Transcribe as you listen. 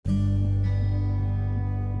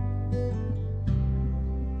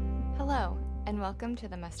welcome to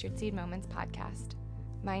the Mustard Seed Moments podcast.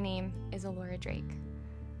 My name is Alora Drake.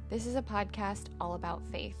 This is a podcast all about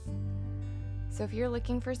faith. So if you're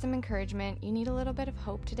looking for some encouragement, you need a little bit of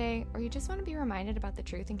hope today, or you just want to be reminded about the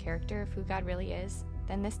truth and character of who God really is,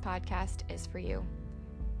 then this podcast is for you.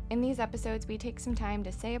 In these episodes, we take some time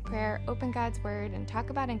to say a prayer, open God's Word, and talk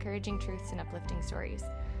about encouraging truths and uplifting stories.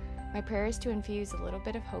 My prayer is to infuse a little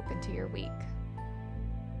bit of hope into your week.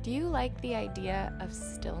 Do you like the idea of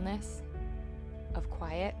stillness, of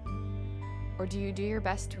quiet, or do you do your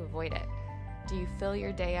best to avoid it? Do you fill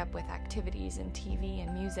your day up with activities and TV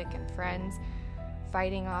and music and friends,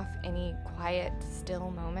 fighting off any quiet,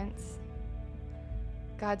 still moments?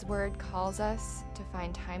 God's Word calls us to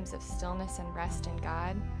find times of stillness and rest in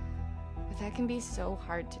God, but that can be so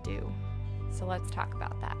hard to do. So let's talk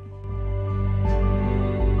about that.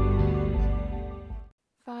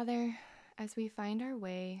 Father, as we find our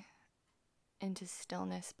way into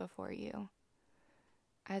stillness before you,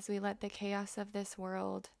 as we let the chaos of this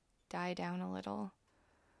world die down a little,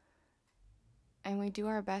 and we do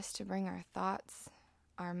our best to bring our thoughts,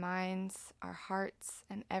 our minds, our hearts,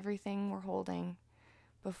 and everything we're holding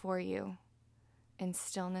before you in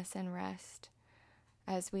stillness and rest,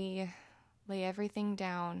 as we lay everything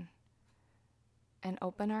down and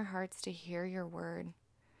open our hearts to hear your word,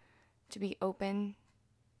 to be open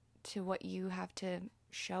to what you have to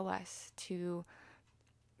show us, to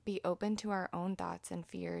be open to our own thoughts and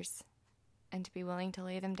fears, and to be willing to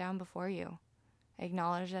lay them down before you.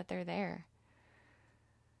 Acknowledge that they're there.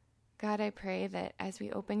 God, I pray that as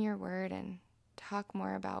we open your word and talk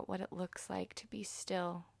more about what it looks like to be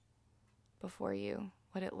still before you,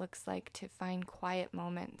 what it looks like to find quiet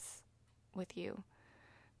moments with you,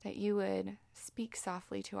 that you would speak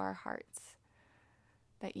softly to our hearts,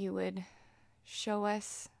 that you would show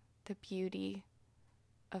us the beauty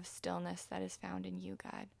of stillness that is found in you,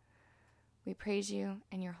 God. We praise you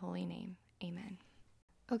in your holy name. Amen.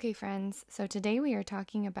 Okay, friends, so today we are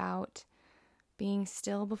talking about being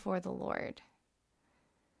still before the Lord.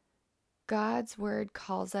 God's word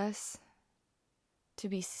calls us to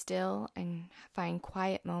be still and find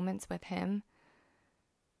quiet moments with Him,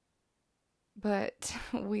 but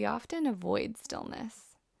we often avoid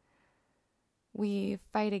stillness. We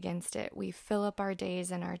fight against it. We fill up our days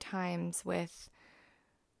and our times with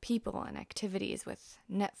people and activities, with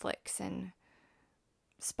Netflix and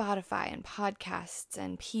Spotify and podcasts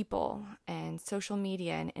and people and social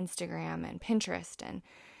media and Instagram and Pinterest and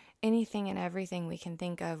anything and everything we can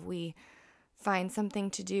think of. We find something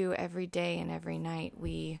to do every day and every night.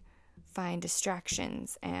 We find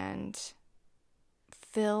distractions and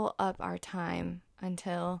fill up our time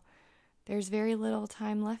until there's very little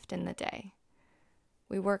time left in the day.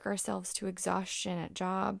 We work ourselves to exhaustion at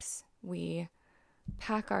jobs. We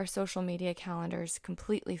pack our social media calendars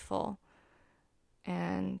completely full.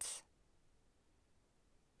 And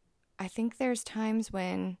I think there's times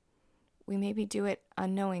when we maybe do it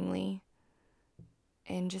unknowingly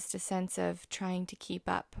in just a sense of trying to keep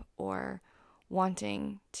up or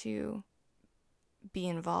wanting to be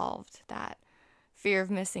involved. That fear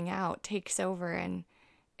of missing out takes over, and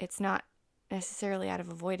it's not necessarily out of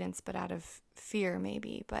avoidance, but out of fear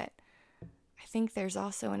maybe. But I think there's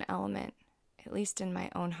also an element, at least in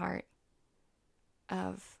my own heart,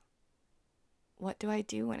 of what do I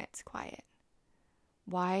do when it's quiet?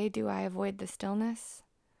 Why do I avoid the stillness?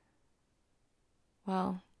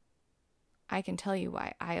 Well, I can tell you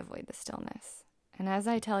why I avoid the stillness. And as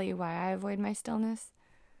I tell you why I avoid my stillness,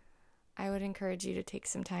 I would encourage you to take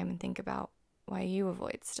some time and think about why you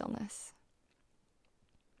avoid stillness.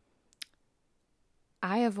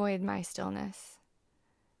 I avoid my stillness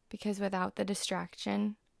because without the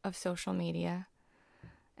distraction of social media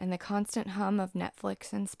and the constant hum of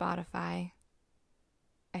Netflix and Spotify,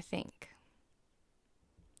 I think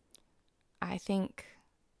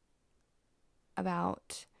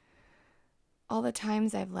about all the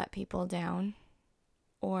times I've let people down,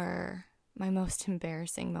 or my most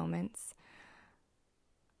embarrassing moments.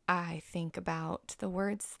 I think about the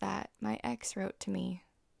words that my ex wrote to me,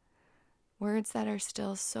 words that are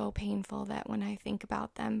still so painful that when I think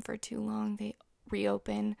about them for too long, they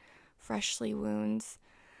reopen freshly wounds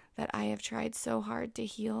that I have tried so hard to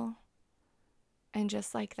heal. And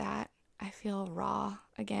just like that, I feel raw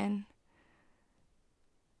again.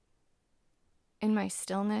 In my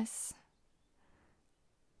stillness,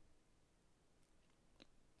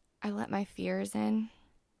 I let my fears in,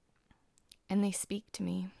 and they speak to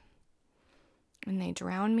me, and they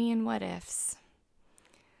drown me in what ifs.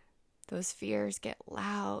 Those fears get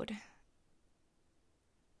loud,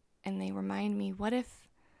 and they remind me, what if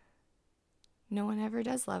no one ever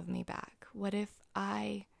does love me back? What if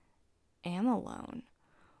I am alone?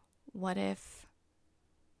 What if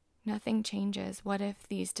nothing changes? What if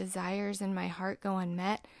these desires in my heart go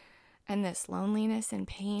unmet and this loneliness and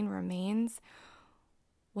pain remains?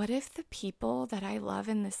 What if the people that I love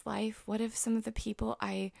in this life, what if some of the people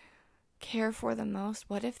I care for the most,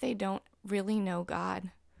 what if they don't really know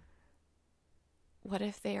God? What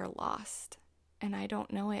if they are lost and I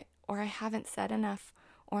don't know it, or I haven't said enough,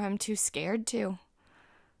 or I'm too scared to?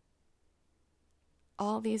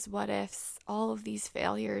 All these what ifs, all of these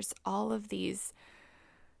failures, all of these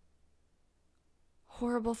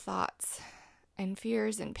horrible thoughts and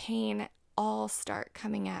fears and pain all start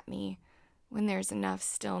coming at me when there's enough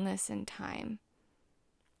stillness and time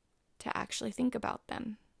to actually think about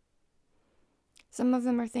them. Some of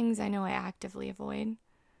them are things I know I actively avoid,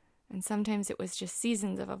 and sometimes it was just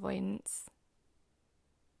seasons of avoidance.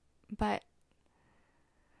 But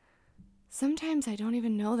sometimes I don't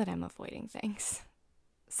even know that I'm avoiding things.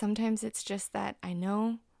 Sometimes it's just that I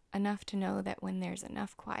know enough to know that when there's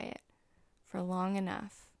enough quiet for long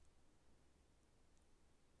enough,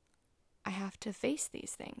 I have to face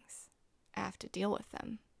these things. I have to deal with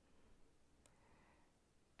them.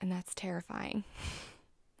 And that's terrifying.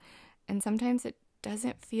 And sometimes it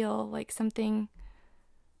doesn't feel like something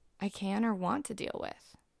I can or want to deal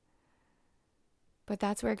with. But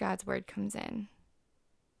that's where God's word comes in.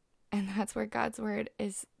 And that's where God's word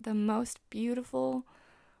is the most beautiful,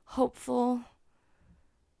 hopeful,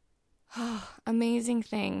 amazing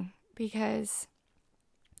thing, because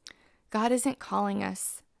God isn't calling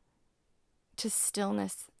us to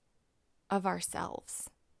stillness of ourselves.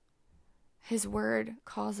 His word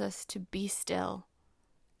calls us to be still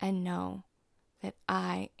and know that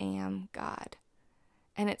I am God.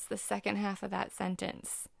 And it's the second half of that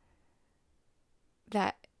sentence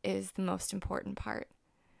that is the most important part,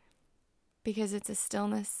 because it's a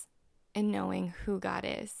stillness in knowing who God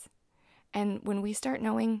is. And when we start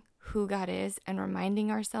knowing who God is and reminding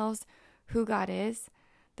ourselves who God is,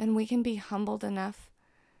 then we can be humbled enough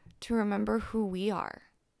to remember who we are.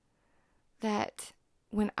 That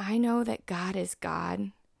when I know that God is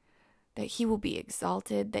God, that he will be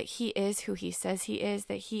exalted, that he is who he says he is,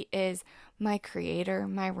 that he is my creator,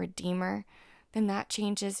 my redeemer, then that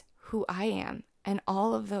changes who I am. And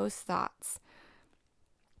all of those thoughts,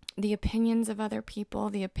 the opinions of other people,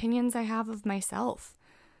 the opinions I have of myself,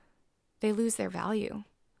 they lose their value.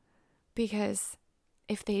 Because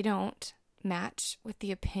if they don't match with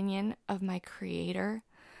the opinion of my creator,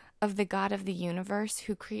 of the God of the universe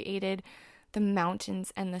who created the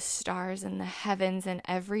mountains and the stars and the heavens and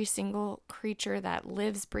every single creature that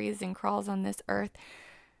lives, breathes, and crawls on this earth,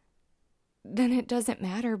 then it doesn't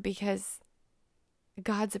matter, because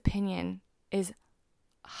God's opinion is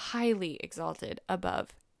highly exalted above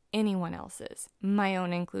anyone else's, my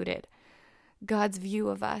own included. God's view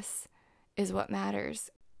of us is what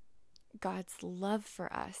matters. God's love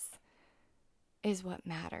for us is what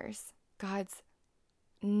matters. God's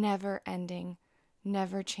never-ending,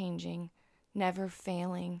 never-changing, never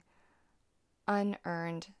failing,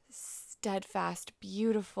 unearned, steadfast,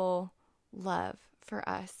 beautiful love for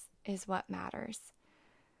us is what matters.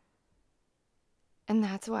 And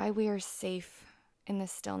that's why we are safe in the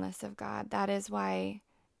stillness of God. That is why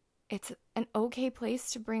it's an okay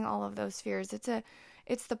place to bring all of those fears.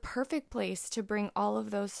 It's the perfect place to bring all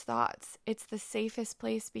of those thoughts. It's the safest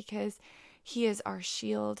place because he is our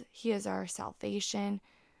shield. He is our salvation.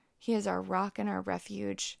 He is our rock and our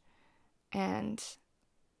refuge. And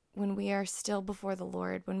when we are still before the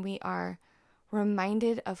Lord, when we are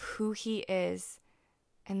reminded of who he is,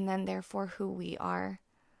 and then therefore who we are,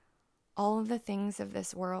 all of the things of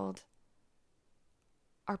this world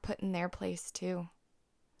are put in their place too.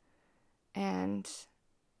 And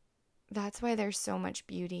that's why there's so much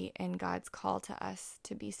beauty in God's call to us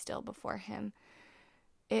to be still before him.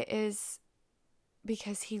 It is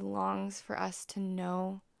because he longs for us to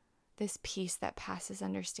know this peace that passes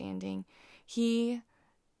understanding. He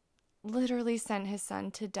literally sent his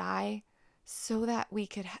son to die so that we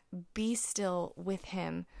could be still with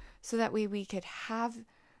him, so that we could have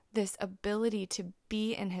this ability to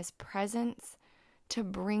be in his presence, to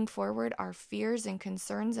bring forward our fears and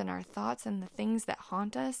concerns and our thoughts and the things that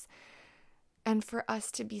haunt us, and for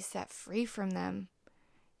us to be set free from them.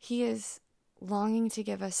 He is longing to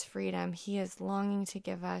give us freedom. He is longing to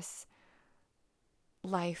give us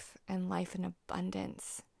life and life in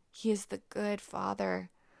abundance. He is the good Father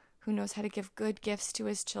who knows how to give good gifts to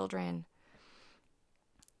his children.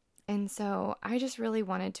 And so I just really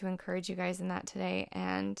wanted to encourage you guys in that today.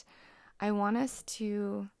 And I want us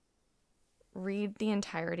to read the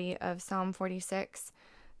entirety of Psalm 46.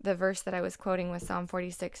 the verse that I was quoting was Psalm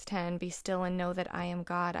 46:10, "Be still and know that I am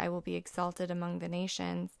God. I will be exalted among the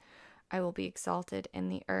nations. I will be exalted in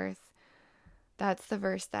the earth." That's the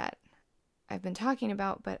verse that I've been talking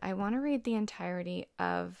about, but I want to read the entirety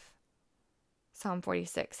of Psalm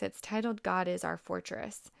 46. It's titled, "God is Our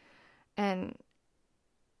Fortress." And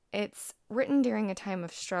it's written during a time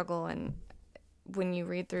of struggle, and when you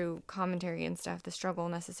read through commentary and stuff, the struggle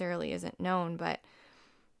necessarily isn't known, but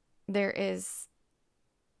there is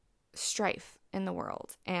strife in the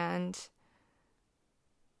world, and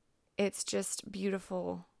it's just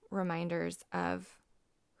beautiful reminders of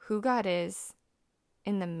who God is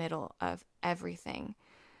in the middle of everything.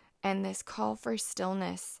 And this call for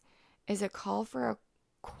stillness is a call for a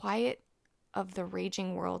quiet of the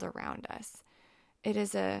raging world around us. It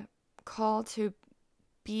is a call to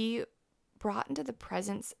be brought into the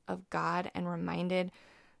presence of God and reminded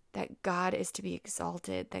that God is to be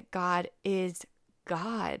exalted, that God is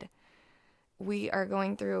God. We are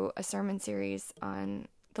going through a sermon series on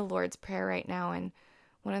the Lord's Prayer right now, and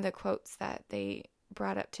one of the quotes that they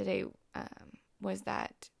brought up today was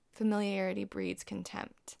that familiarity breeds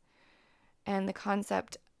contempt. And the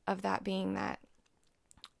concept of that being that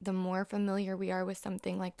the more familiar we are with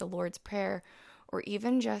something like the Lord's Prayer, or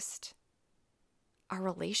even just our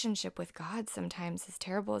relationship with God, sometimes, as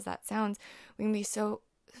terrible as that sounds, we can be so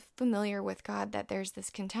familiar with God that there's this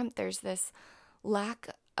contempt, there's this lack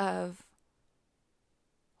of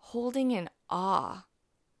holding in awe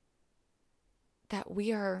that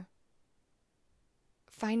we are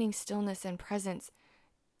finding stillness and presence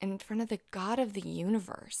in front of the God of the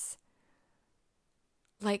universe.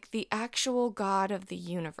 Like the actual God of the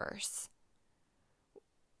universe.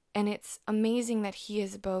 And it's amazing that he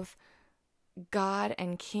is both God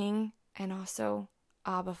and King and also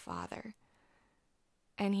Abba Father.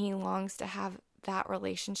 And he longs to have that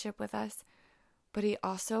relationship with us, but he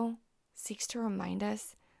also seeks to remind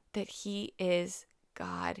us that he is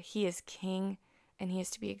God. He is King, and he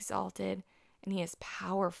is to be exalted, and he is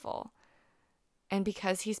powerful. And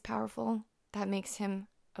because he's powerful, that makes him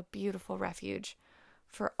a beautiful refuge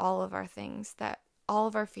for all of our things, that all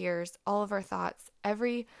of our fears, all of our thoughts,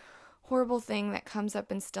 every horrible thing that comes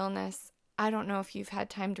up in stillness. I don't know if you've had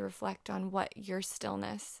time to reflect on what your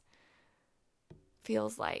stillness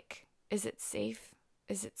feels like. Is it safe?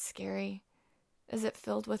 Is it scary? Is it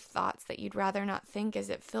filled with thoughts that you'd rather not think? Is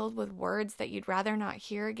it filled with words that you'd rather not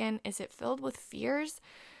hear again? Is it filled with fears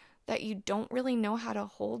that you don't really know how to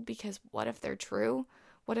hold because what if they're true?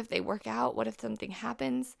 What if they work out? What if something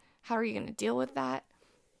happens? How are you going to deal with that?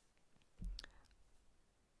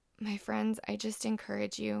 My friends, I just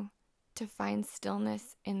encourage you to find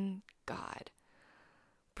stillness in God.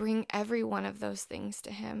 Bring every one of those things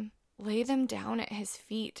to him. Lay them down at his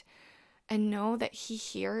feet and know that he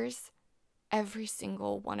hears every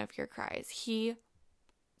single one of your cries. He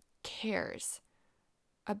cares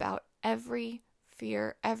about every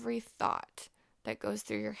fear, every thought that goes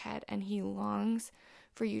through your head, and he longs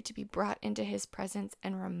for you to be brought into his presence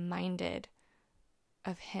and reminded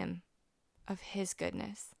of him, of his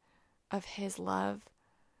goodness, of his love,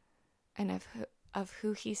 and of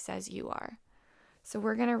who he says you are. So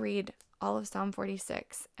we're going to read all of Psalm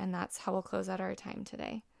 46, and that's how we'll close out our time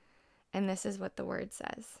today. And this is what the word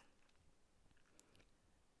says.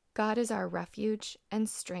 God is our refuge and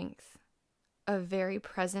strength, a very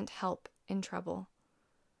present help in trouble.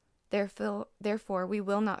 Therefore we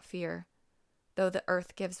will not fear, though the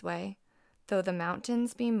earth gives way, though the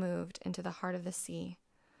mountains be moved into the heart of the sea,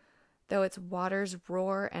 though its waters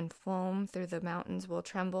roar and foam, though the mountains will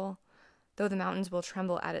tremble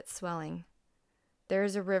at its swelling. There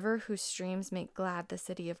is a river whose streams make glad the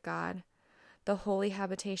city of God, the holy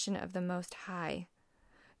habitation of the Most High.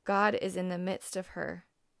 God is in the midst of her.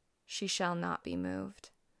 She shall not be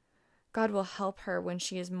moved. God will help her when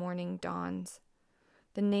morning dawns.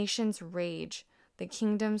 The nations rage, the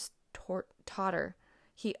kingdoms totter.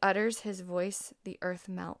 He utters his voice, the earth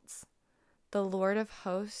melts. The Lord of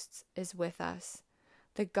hosts is with us.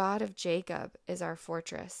 The God of Jacob is our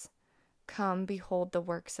fortress. Come, behold the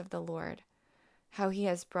works of the Lord, how he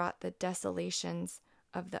has brought the desolations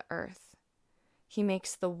of the earth. He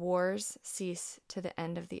makes the wars cease to the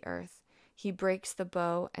end of the earth. He breaks the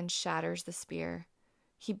bow and shatters the spear.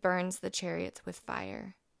 He burns the chariots with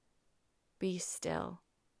fire. Be still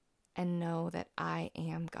and know that I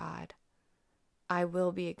am God. I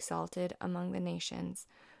will be exalted among the nations.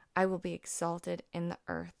 I will be exalted in the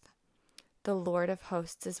earth. The Lord of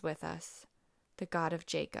hosts is with us. The God of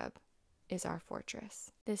Jacob is our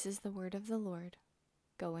fortress. This is the word of the Lord.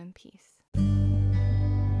 Go in peace.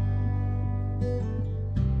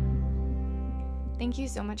 Thank you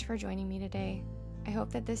so much for joining me today. I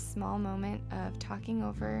hope that this small moment of talking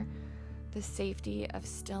over the safety of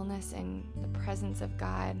stillness and the presence of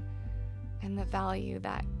God and the value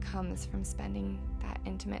that comes from spending that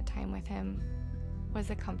intimate time with Him was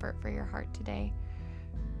a comfort for your heart today.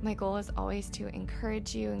 My goal is always to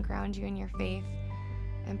encourage you and ground you in your faith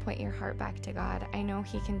and point your heart back to God. I know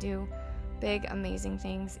He can do big, amazing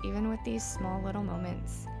things, even with these small little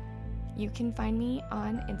moments. You can find me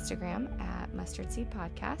on Instagram at Mustard Seed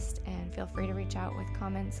Podcast, and feel free to reach out with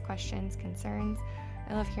comments, questions, concerns.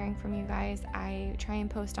 I love hearing from you guys. I try and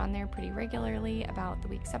post on there pretty regularly about the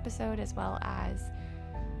week's episode, as well as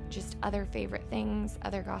just other favorite things,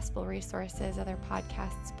 other gospel resources, other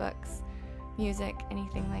podcasts, books, music,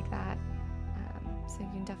 anything like that. So you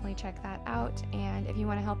can definitely check that out. And if you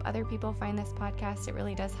want to help other people find this podcast, it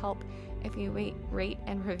really does help if you rate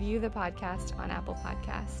and review the podcast on Apple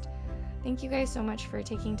Podcast. Thank you guys so much for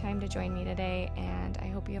taking time to join me today, and I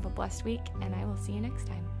hope you have a blessed week, and I will see you next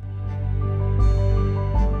time.